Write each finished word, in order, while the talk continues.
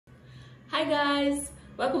Hi guys,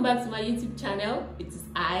 welcome back to my YouTube channel. It is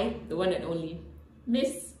I, the one and only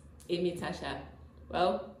Miss Amy Tasha.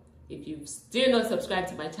 Well, if you've still not subscribed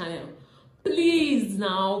to my channel, please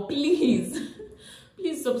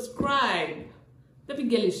please subscribe. Baby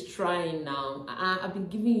girl is trying now. I've been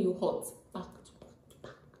giving you hot back to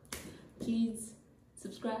back. Please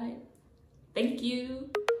subscribe. Thank you.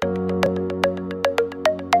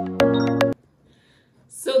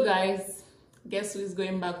 So guys, guess who is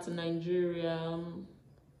going back to Nigeria?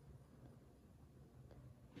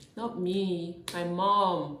 Not me, my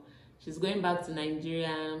mom. She's going back to Nigeria.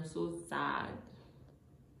 I'm so sad.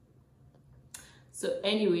 So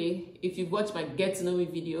anyway, if you've watched my get to know me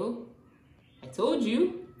video, I told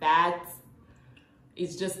you that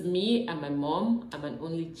it's just me and my mom. I'm an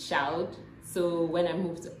only child. So when I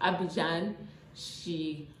moved to Abidjan,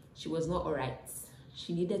 she was not all right.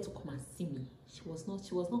 She needed to come and see me. She was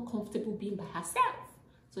not comfortable being by herself.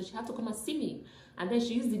 So she had to come and see me. And then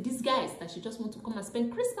she used the disguise that she just wanted to come and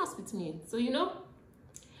spend Christmas with me. So, you know,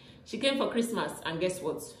 she came for Christmas, and guess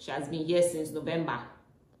what? She has been here since November.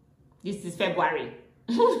 This is February.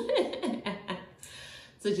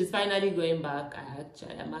 So she's finally going back.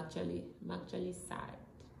 I'm actually sad.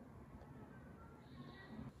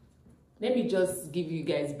 Let me just give you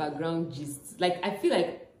guys background gist. Like, I feel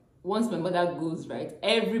like once my mother goes, right,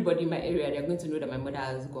 everybody in my area, they're going to know that my mother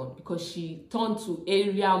has gone, because she turned to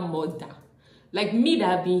area mother. Like me that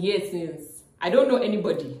have been here since, I don't know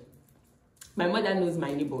anybody. My mother knows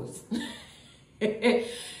my neighbors.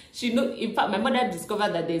 She know. In fact, my mother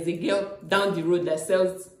discovered that there's a girl down the road that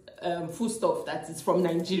sells food stuff that is from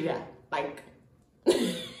Nigeria. Like,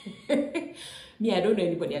 me, I don't know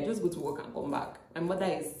anybody. I just go to work and come back. My mother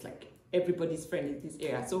is like everybody's friend in this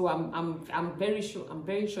area. So I'm very sure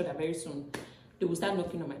that very soon they will start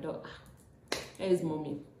knocking on my door. Where is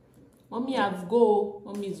mommy? Mommy, I've go.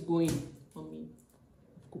 Mommy is going. Mommy,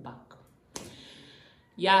 go back.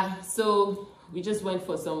 Yeah, so we just went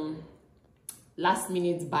for some last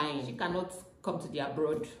minute buying. She cannot come to the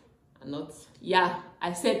abroad.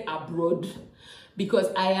 I said abroad because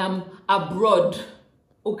I am abroad.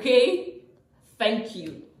 Okay? Thank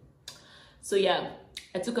you. So yeah,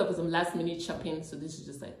 I took her for some last minute shopping. So this is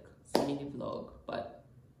just like a mini vlog. But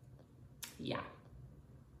yeah,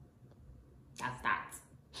 that's that.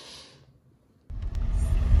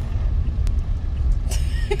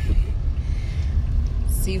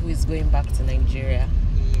 See who is going back to Nigeria.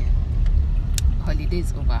 Yeah. Holiday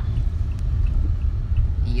is over.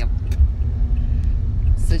 Yep.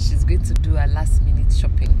 So she's going to do her last minute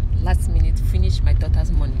shopping. Last minute, finish my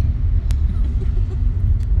daughter's money.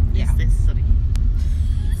 Yeah. Necessary.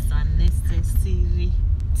 It's unnecessary.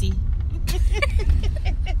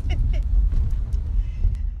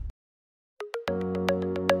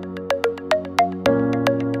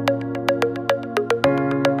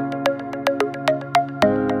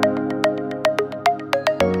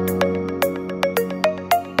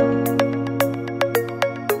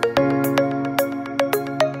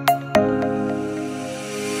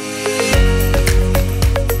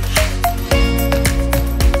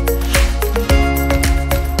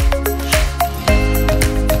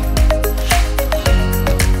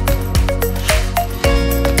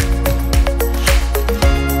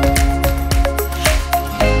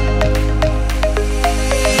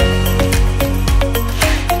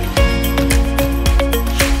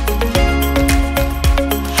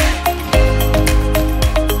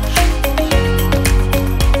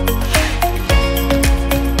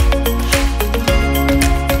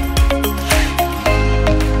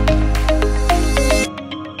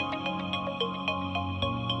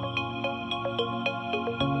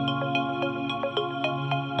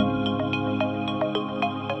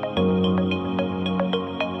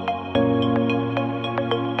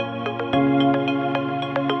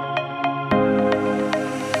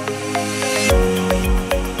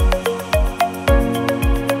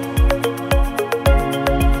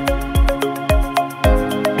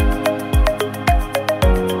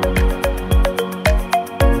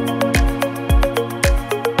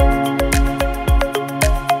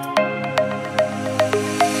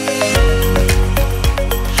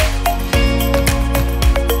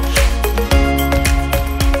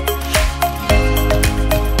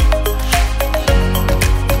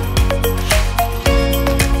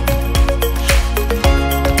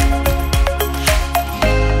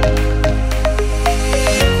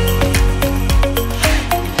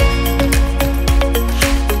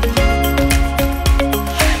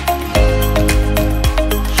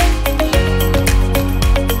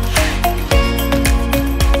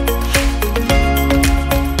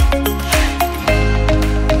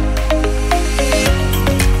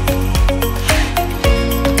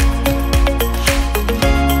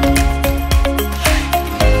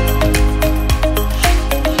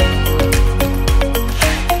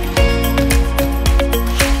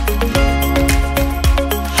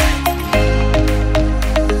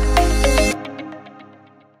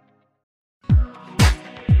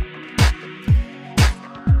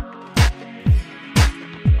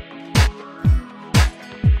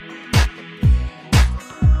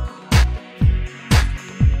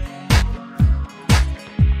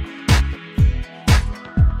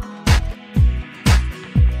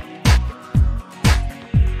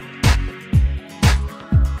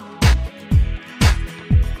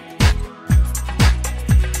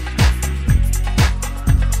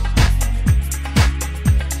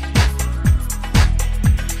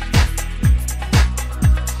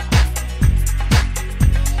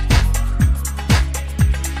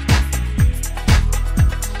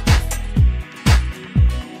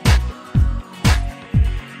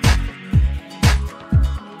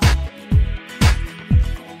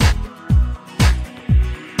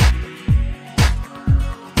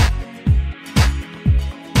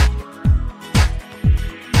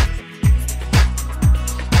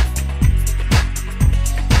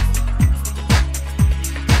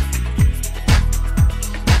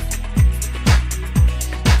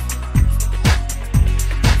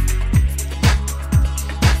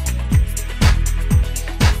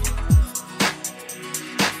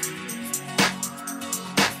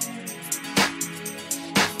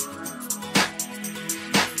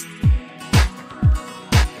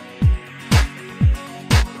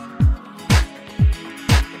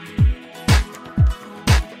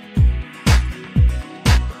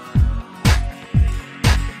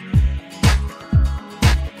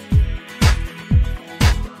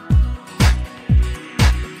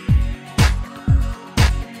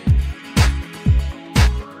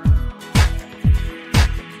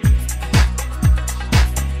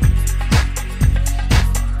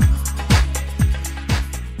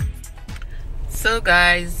 So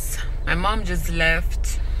guys, my mom just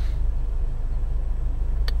left.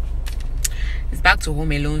 It's back to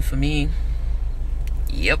home alone for me.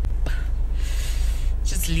 Yep.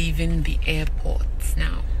 Just leaving the airport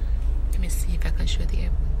now. Let me see if I can show the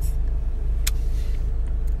airport.